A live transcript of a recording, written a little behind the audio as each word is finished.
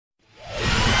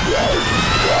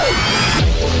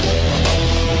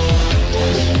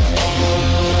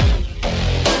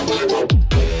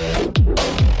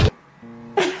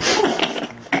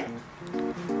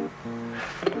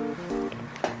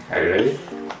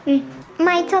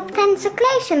my top 10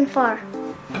 circulation for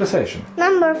Classation.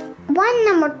 number 1,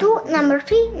 number 2, number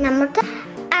 3, number 10.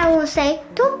 I will say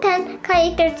top 10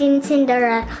 characters in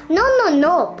Cinderella.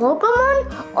 No,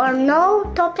 Pokemon or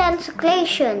no top 10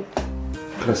 circulation.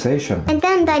 Classation. And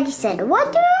then Daddy said,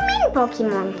 what do you mean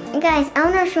Pokemon? Guys, I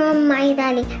want to show my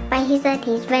daddy, but he said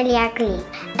he's very ugly.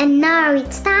 And now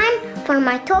it's time for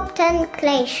my top 10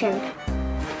 collation.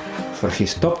 For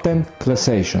his top 10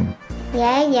 classation.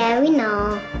 Yeah, we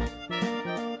know.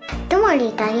 Don't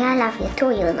worry, Daddy, I love you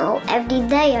too, you know. Every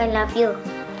day I love you.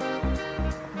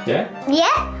 Yeah?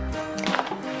 Yeah?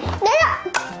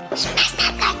 Smash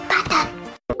that like button.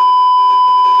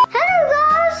 Hello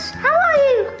guys, how are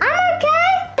you? I'm okay.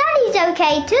 Daddy's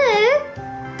okay too.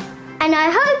 And I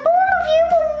hope all of you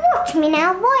will watch me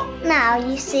now right now.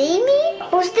 You see me?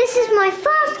 Because this is my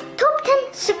first top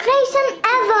 10 circulation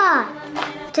ever.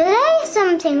 Today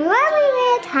something very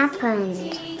weird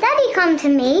happened. Daddy come to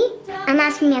me and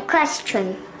asked me a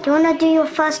question. Do you want to do your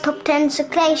first top 10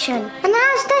 circulation? And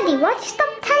I asked Daddy, what is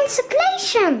top 10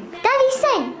 circulation? Daddy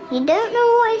said, you don't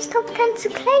know what is top 10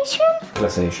 circulation?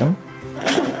 Classation.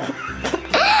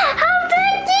 How do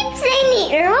I keep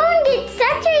saying it wrong? It's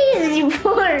such an easy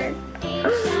word.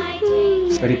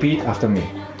 Repeat after me.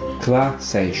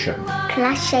 Classation.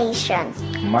 Classation.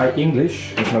 My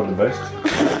English is not the best.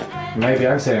 Maybe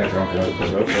I'm saying it wrong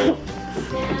as well. So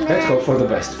let's go for the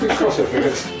best. Cross your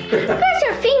fingers. Cross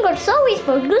your fingers always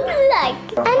for good luck.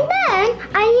 And then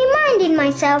I reminded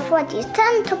myself what is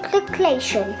 10 top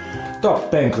classation.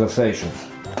 Top 10 classation.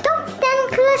 Top 10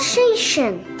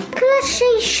 classation.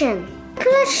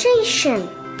 Classation.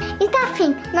 Is that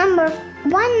thing number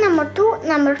 1, number 2,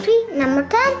 number 3, number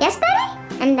 10? Yes,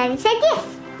 Daddy? And Daddy said yes.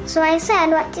 So I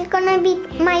said, what is gonna be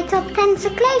my top 10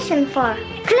 circulation for?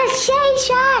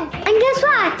 Classation! And guess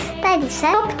what? Daddy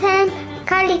said, top 10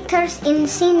 characters in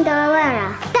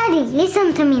Cinderella. Daddy,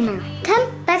 listen to me now.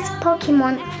 10 best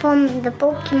Pokemon from the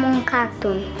Pokemon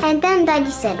cartoon. And then Daddy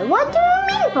said, what do you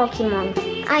mean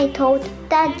Pokemon? I told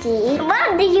Daddy,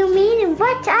 what do you mean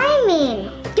what I mean?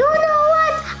 You know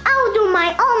what? I'll do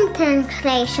my own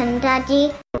translation,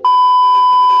 Daddy.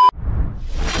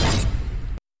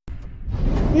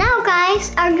 Now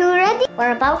guys, are you ready?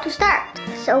 We're about to start.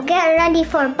 So get ready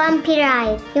for a bumpy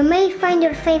ride. You may find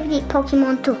your favorite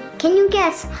Pokemon too. Can you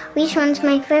guess which one's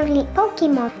my favorite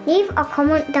Pokemon? Leave a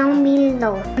comment down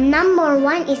below. Number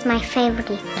 1 is my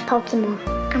favorite Pokemon.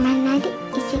 Am I ready?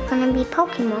 Is it gonna be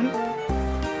Pokemon?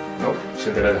 No,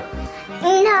 Cinderella.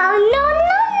 No.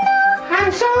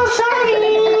 I'm so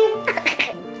sorry.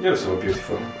 You're so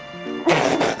beautiful.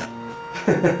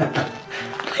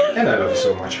 And I love you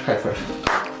so much. High five.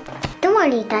 Don't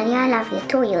worry, Daddy, I love you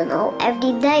too, you know.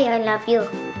 Every day I love you.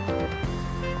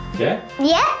 Yeah?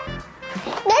 Yeah?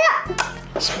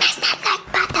 Smash that like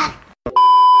button.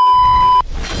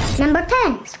 Number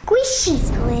 10, Squishy.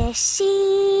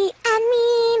 Squishy and me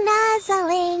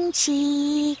nuzzling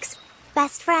cheeks,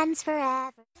 best friends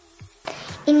forever.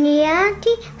 In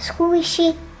reality,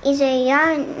 Squishy is a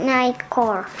Yarnite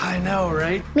core. I know,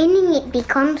 right? Meaning it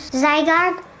becomes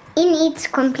Zygarde in its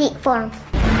complete form.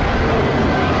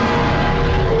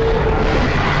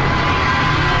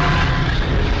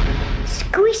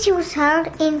 Squishy was held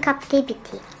in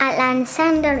captivity at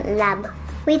Lysander Lab.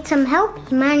 With some help,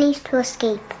 he managed to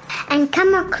escape and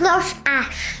come across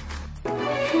Ash.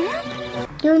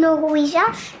 You know who is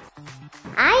Ash?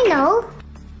 I know.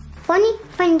 Bonnie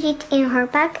finds it in her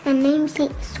bag and names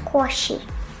it Squishy.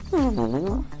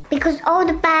 Because all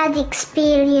the bad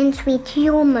experience with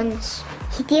humans,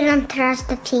 he didn't trust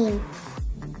the team.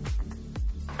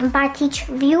 But each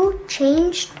view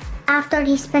changed after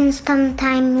he spent some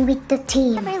time with the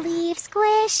team. Never leave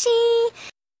Squishy.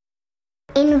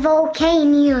 In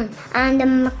Volcanion and the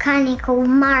mechanical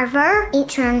Marver, it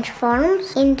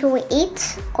transforms into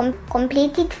its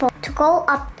completed form to go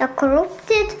up the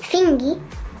corrupted thingy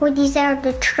who deserved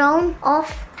the throne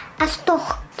of Astor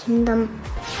Kingdom.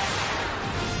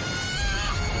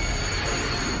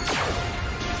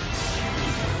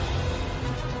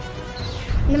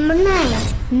 Number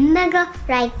 9, Mega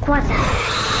Rayquaza.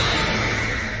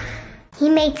 He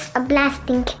makes a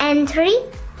blasting entry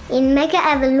in Mega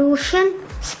Evolution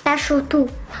Special 2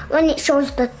 when it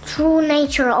shows the true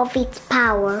nature of its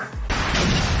power.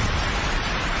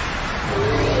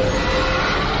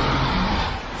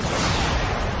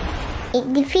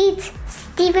 It defeats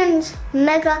Steven's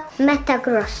Mega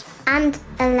Metagross and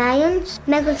Alliance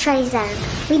Mega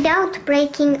Charizard without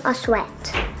breaking a sweat.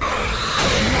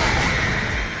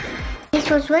 This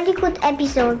was a very good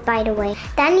episode, by the way.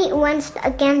 Danny went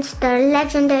against the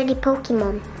legendary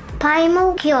Pokemon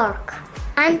Primo York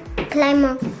and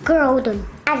Primo Groudon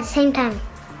at the same time.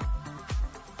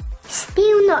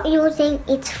 still not using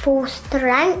its full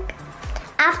strength.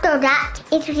 After that,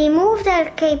 it removed their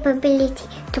capability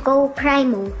to go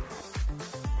primal.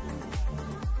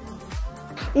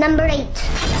 Number 8.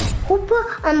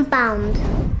 Hooper Unbound.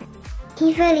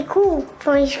 He's very cool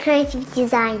for his creative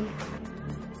design.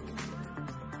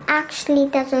 Actually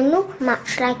doesn't look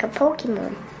much like a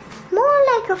Pokemon. More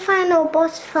like a final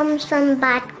boss from some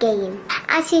bad game.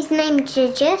 As his name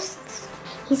suggests,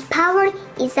 his power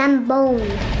is unbound.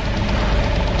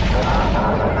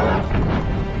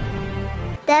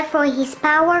 Therefore, his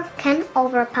power can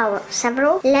overpower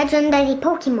several legendary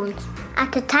Pokemon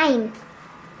at a time.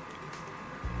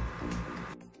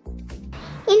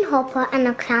 In Hopper and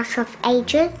a Clash of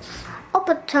Ages,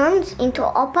 Hopper turns into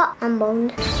Hopper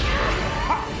Unbound,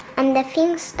 and the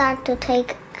things start to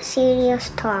take a serious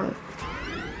turn.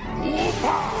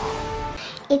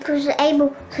 It was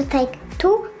able to take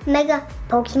 2 Mega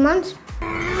Pokemons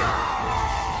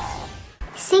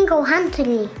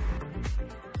single-handedly,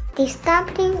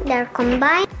 disrupting their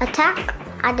combined attack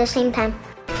at the same time.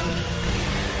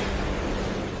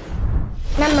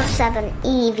 Number 7.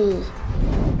 Eevee.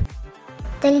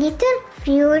 The little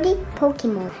Fury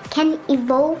Pokemon can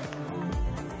evolve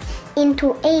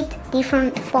into 8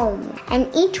 different forms, and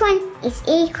each one is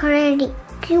equally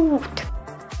cute.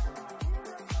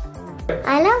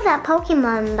 I love that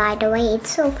Pokemon, by the way,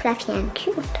 it's so fluffy and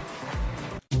cute.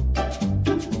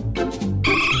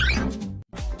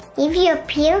 Eevee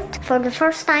appeared for the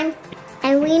first time,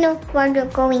 and we know where you're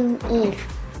going, Eve.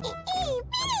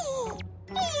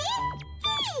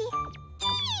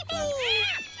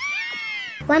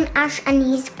 When Ash and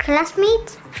his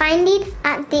classmates find it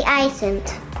at the island.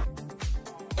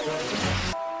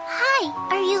 Hi,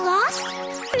 are you lost?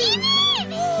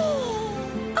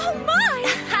 Oh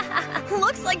my!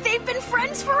 Looks like they've been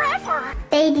friends forever.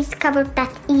 They discovered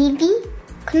that Eevee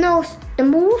knows the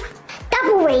move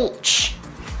Double H.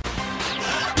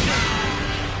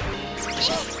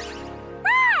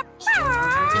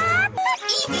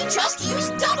 Eevee just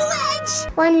used Double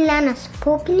Edge! When Lana's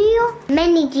Popplio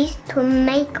manages to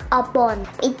make a bond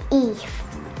with Eve,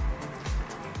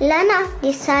 Lana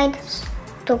decides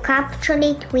to capture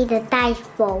it with a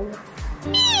dive ball.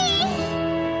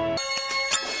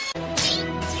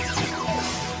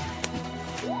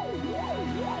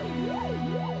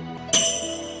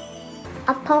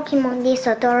 A Pokemon this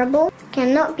adorable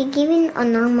cannot be given a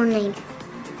normal name.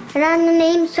 Random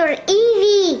name Sir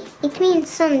Eevee. It means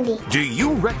Sunday. Do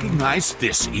you recognize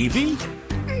this Eevee?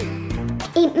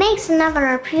 It makes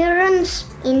another appearance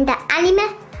in the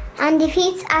anime and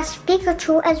defeats Ash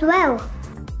Pikachu as well.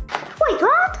 Wait,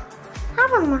 what? I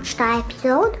haven't watched that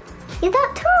episode. Is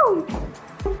that true?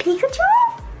 Pikachu?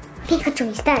 Pikachu,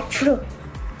 is that true?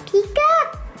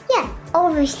 Pika? Yeah,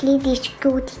 obviously this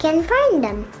cutie can find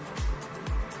them.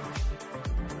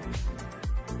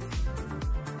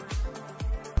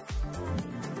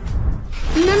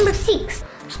 Number 6.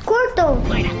 Squirtle.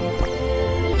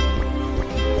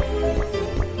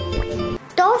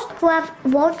 Those who have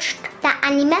watched the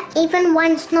anime even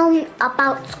once known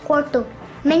about Squirtle.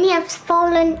 Many have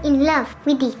fallen in love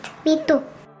with it. Me too.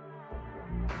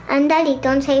 And Daddy,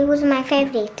 don't say who's my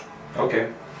favorite.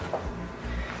 Okay.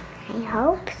 I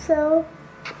hope so.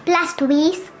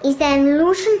 Blastoise is the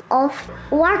evolution of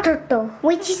Wartortle,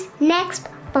 which is next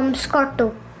from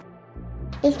Squirtle.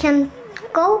 It can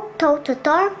go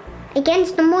toe-to-toe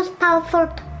against the most powerful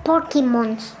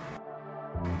Pokemons.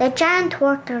 The giant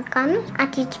water guns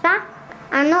at its back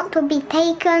are not to be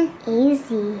taken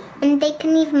easy, and they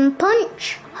can even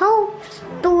punch holes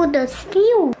through the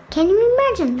steel. Can you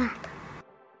imagine that?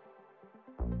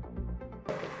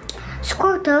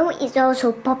 Squirtle is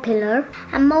also popular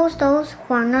amongst those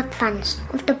who are not fans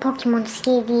of the Pokemon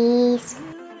series.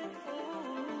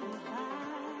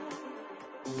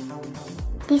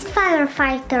 This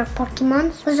firefighter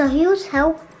Pokemon was a huge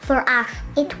help for Ash.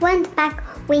 It went back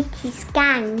with his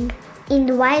gang in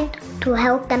the wild to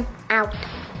help them out.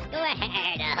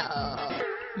 Squirtle!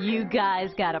 You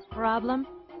guys got a problem?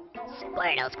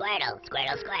 Squirtle, Squirtle,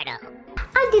 Squirtle, Squirtle.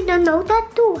 I didn't know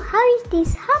that too. How is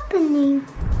this happening?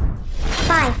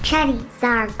 5.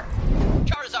 Charizard.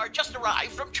 Charizard just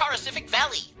arrived from Characific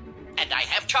Valley. And I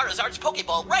have Charizard's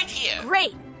Pokeball right here.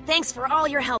 Great! Thanks for all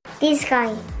your help. This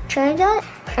guy, Charizard,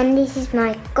 and this is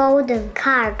my golden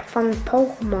card from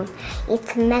Pokemon.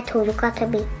 It's metal, you gotta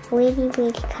be really,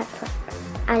 really careful.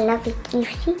 I love it. You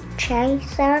see,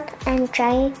 Charizard and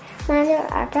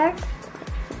Charmander are there.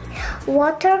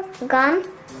 Water gun,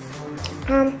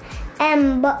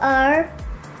 Ember,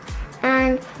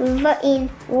 and Vayne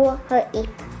Whip,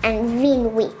 and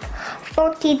Vayne Whip.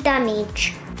 40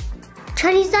 damage.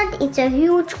 Charizard is a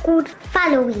huge good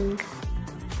following.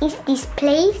 It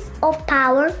displays of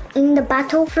power in the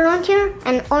battle frontier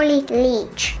and only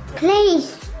leech.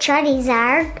 Place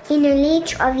Charizard in a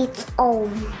leech of its own.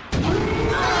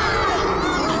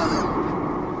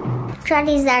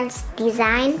 Charizard's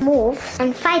design, moves,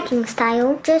 and fighting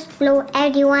style just blow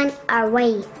everyone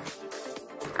away.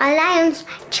 Alliance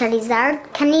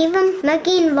Charizard can even make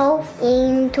evolve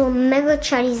into Mega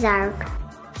Charizard.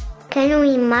 Can you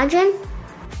imagine?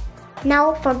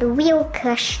 Now for the real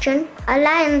question.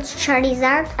 Alliance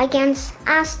Charizard against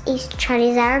Ash is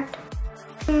Charizard.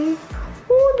 Who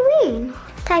would win?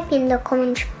 Type in the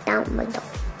comments down below.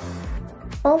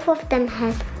 Both of them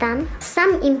have done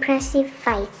some impressive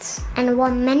fights and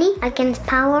won many against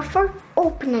powerful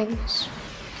opponents.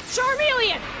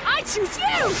 Charmeleon, I choose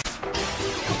you!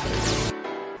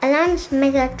 Alliance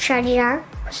Mega Charizard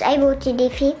was able to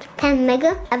defeat 10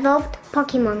 Mega evolved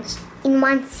Pokemons in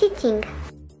one sitting.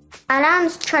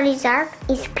 Alliance Charizard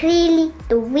is clearly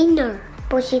the winner,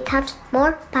 but it has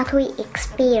more battle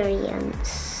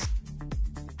experience.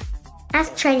 As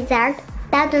Charizard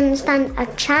doesn't stand a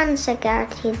chance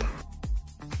against it.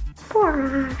 Poor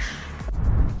Ash.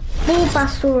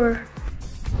 Bulbasaur.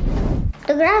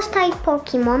 The grass-type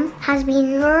Pokemon has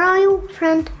been a royal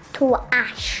friend to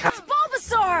Ash. It's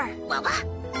Bulbasaur!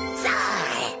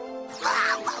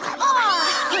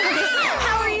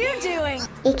 How are you doing?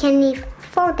 It can live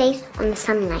 4 days on the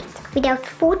sunlight without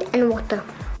food and water.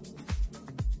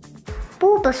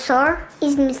 Bulbasaur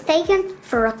is mistaken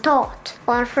for a toad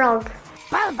or a frog.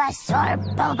 Bulbasaur,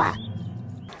 Bulba.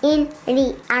 In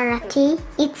reality,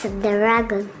 it's a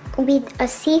dragon with a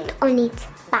seat on its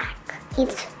back.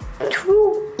 Its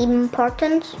true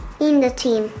importance in the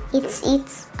team is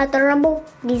its adorable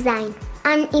design.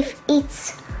 And if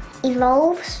it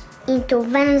evolves into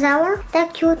Venusaur,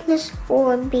 that cuteness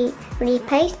will be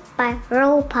replaced by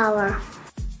raw power.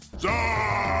 Look,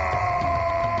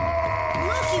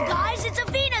 you guys, it's a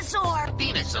Venusaur!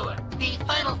 Venusaur, the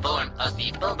final form of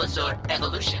the Bulbasaur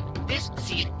evolution. This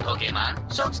seed Pokemon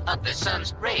soaks up the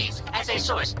sun's rays as a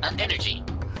source of energy.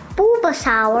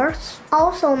 Bulbasaurs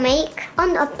also make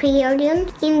an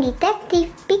appearance in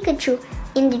Detective Pikachu.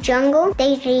 In the jungle,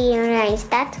 they realize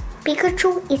that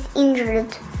Pikachu is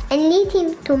injured and need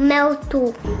him to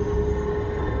Mewtwo.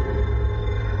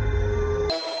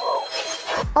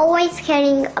 Always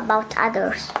caring about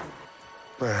others.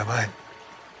 Where am I?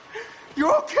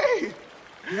 You're okay!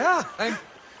 Yeah,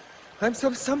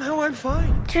 somehow I'm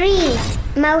fine. 3.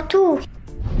 Mewtwo.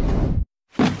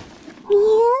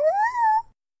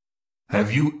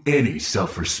 Have you any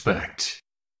self-respect?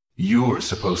 You're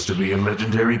supposed to be a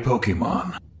legendary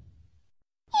Pokemon.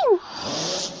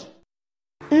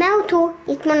 Mewtwo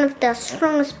is one of the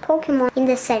strongest Pokemon in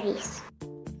the series.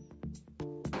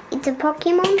 It's a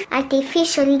Pokemon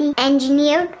artificially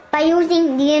engineered by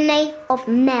using DNA of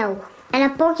Mew, and a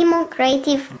Pokemon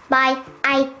created by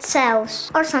cells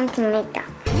or something like that.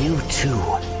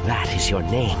 Mewtwo, that is your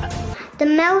name. The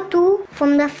Mewtwo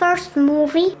from the first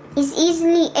movie is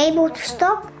easily able to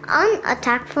stop an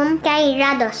attack from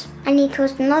Gyarados, and it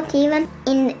was not even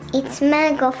in its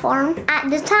Mega form at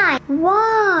the time.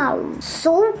 Wow!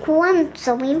 So cool and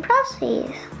so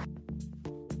impressive.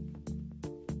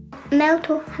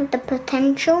 Mewtwo has the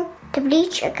potential to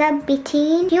bridge a gap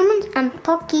between humans and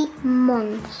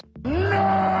Pokemons.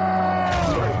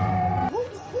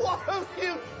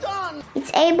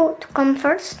 It's able to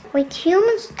converse with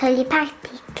humans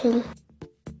telepathically.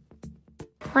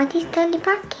 What is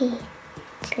telepathically?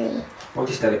 What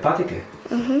is telepathically?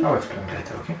 I'll explain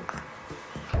later, okay?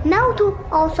 Mewtwo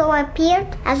also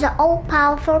appeared as an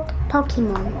all-powerful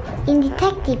Pokemon in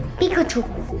Detective Pikachu.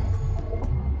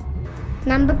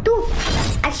 Number 2,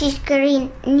 Ash's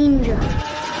Greninja.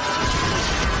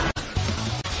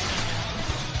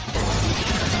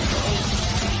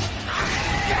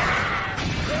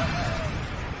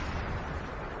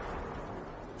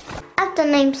 As the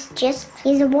name suggests,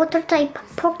 it is a water-type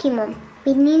Pokemon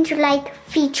with ninja-like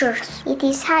features. It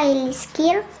is highly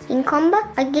skilled in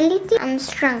combat, agility, and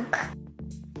strength.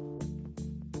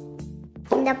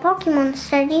 In the Pokemon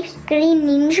series,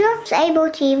 Greninja is able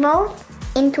to evolve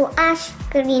into Ash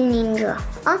Greninja,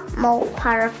 a more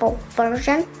powerful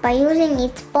version by using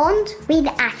its bond with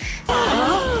Ash.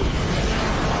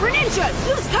 Greninja,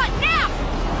 use Cut now!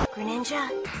 Greninja?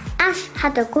 Ash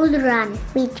had a good run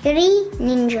with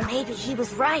Greninja, Maybe he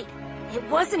was right. It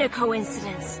wasn't a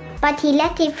coincidence. but he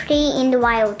let it free in the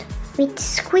wild with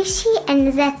Squishy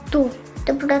and Z2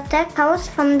 to protect us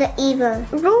from the evil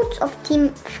roots of Team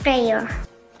Freyr.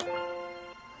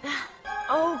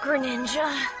 Oh, Greninja.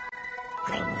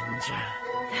 Greninja.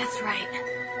 That's right.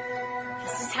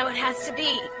 This is how it has to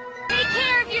be. Take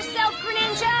care of yourself,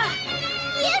 Greninja!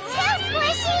 You too,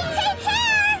 Squishy! Take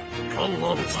care!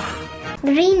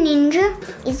 Green Ninja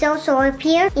is also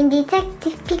appeared in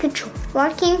Detective Pikachu,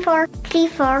 working for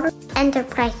Clifford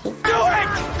Enterprises. Do it!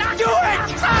 Do it!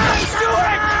 Do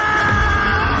it!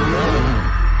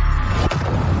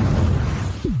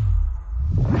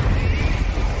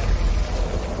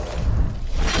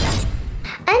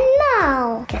 And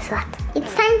now, guess what?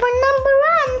 It's time for number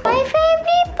 1, my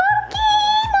favorite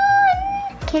Pokemon!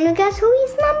 Can you guess who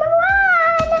is number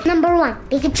 1? Number 1,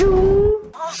 Pikachu!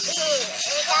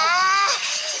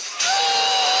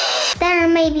 There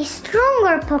may be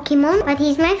stronger Pokemon, but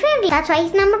he's my favorite. That's why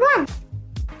he's number 1.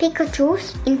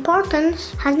 Pikachu's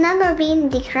importance has never been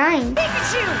declined.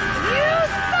 Pikachu!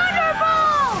 Use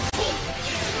Thunderbolt!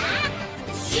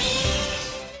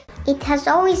 It has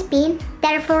always been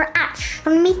there for Ash.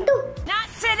 For me too. Not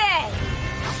today!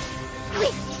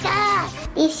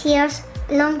 This year's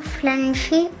long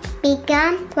friendship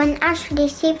began when Ash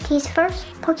received his first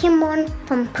Pokemon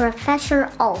from Professor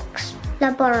Oak's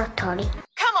laboratory.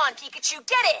 Come on, Pikachu,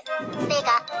 get it!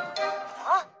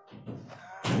 Huh?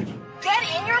 Get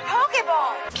in your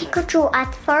Pokeball! Pikachu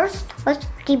at first was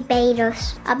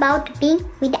rebellious about being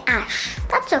with Ash.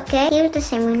 That's okay, he's the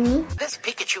same with me. This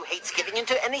Pikachu hates getting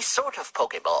into any sort of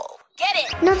Pokeball. Get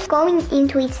it! Not going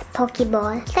into his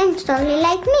Pokeball, thankfully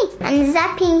like me, and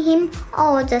zapping him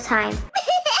all the time.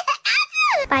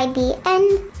 By the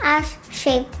end, Ash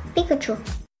saved Pikachu,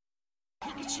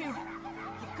 Pikachu, you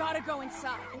gotta go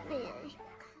inside.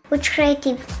 which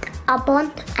created a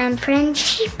bond and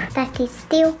friendship that is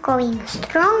still going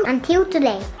strong until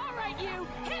today. Alright, you!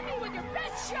 Hit me with your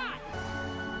best shot!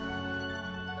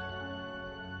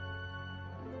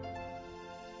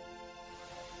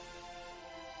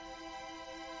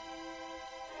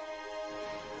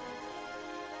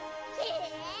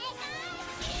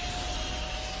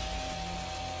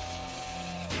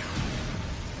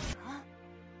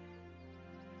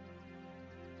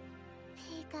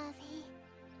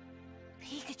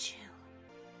 Pikachu.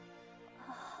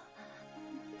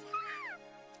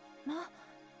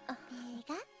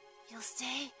 You'll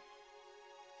stay?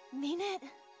 Mean it?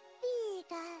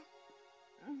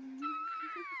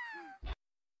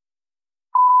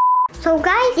 So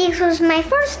guys, this was my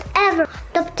first ever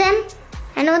top 10.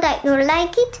 I know that you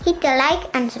like it. Hit the like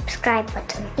and subscribe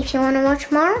button. If you want to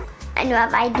watch more and you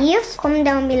have ideas, comment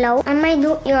down below. I might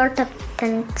do your top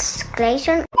 10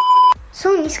 collection.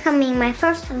 Soon is coming my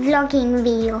first vlogging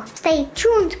video. Stay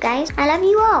tuned guys. I love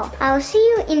you all. I will see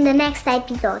you in the next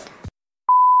episode.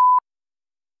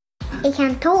 It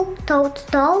can talk.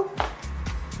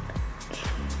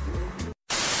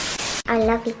 I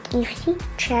love it. You see,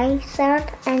 Charizard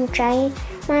and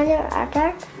Charmander are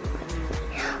there.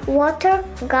 Water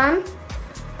gun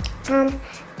and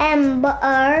Ember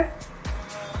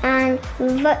and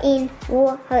Vayne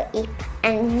Whip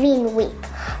and Vayne Whip.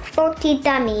 40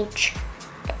 damage,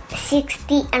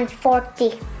 60 and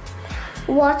 40.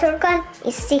 Water gun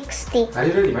is 60. Are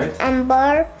you ready, mate?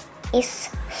 Ember is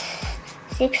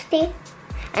 60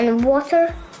 and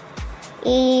water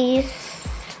is...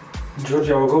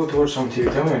 Georgia, I will go towards some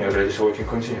TV. Tell me when you're ready so we can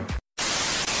continue.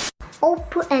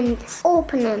 Opponents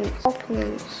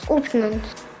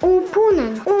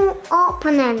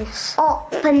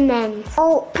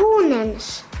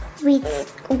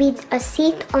with a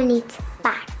seat on its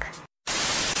back.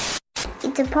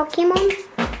 It's a Pokemon.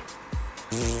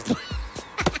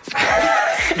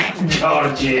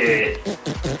 Georgie!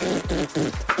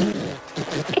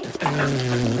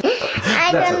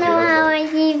 I don't know how I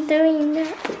keep doing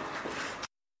that.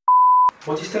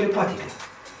 What is telepathic?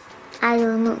 I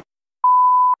don't know.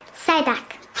 Psyduck.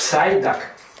 Psyduck.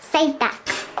 Psyduck.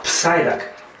 Psyduck.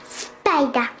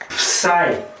 Spyduck.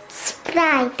 Psy.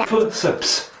 Spryduck.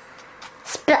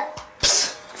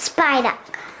 Ps. Spyduck.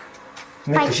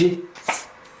 Не кажи.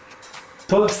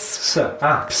 Ps.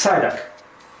 Ah, Psyduck.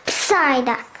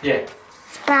 Psyduck. Yeah.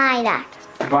 Spyduck.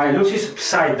 By Lucy's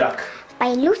Psyduck.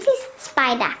 By Lucy's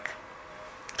Spyduck.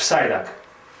 Psyduck.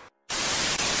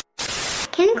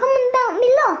 Can you comment down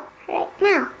below right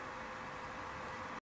now?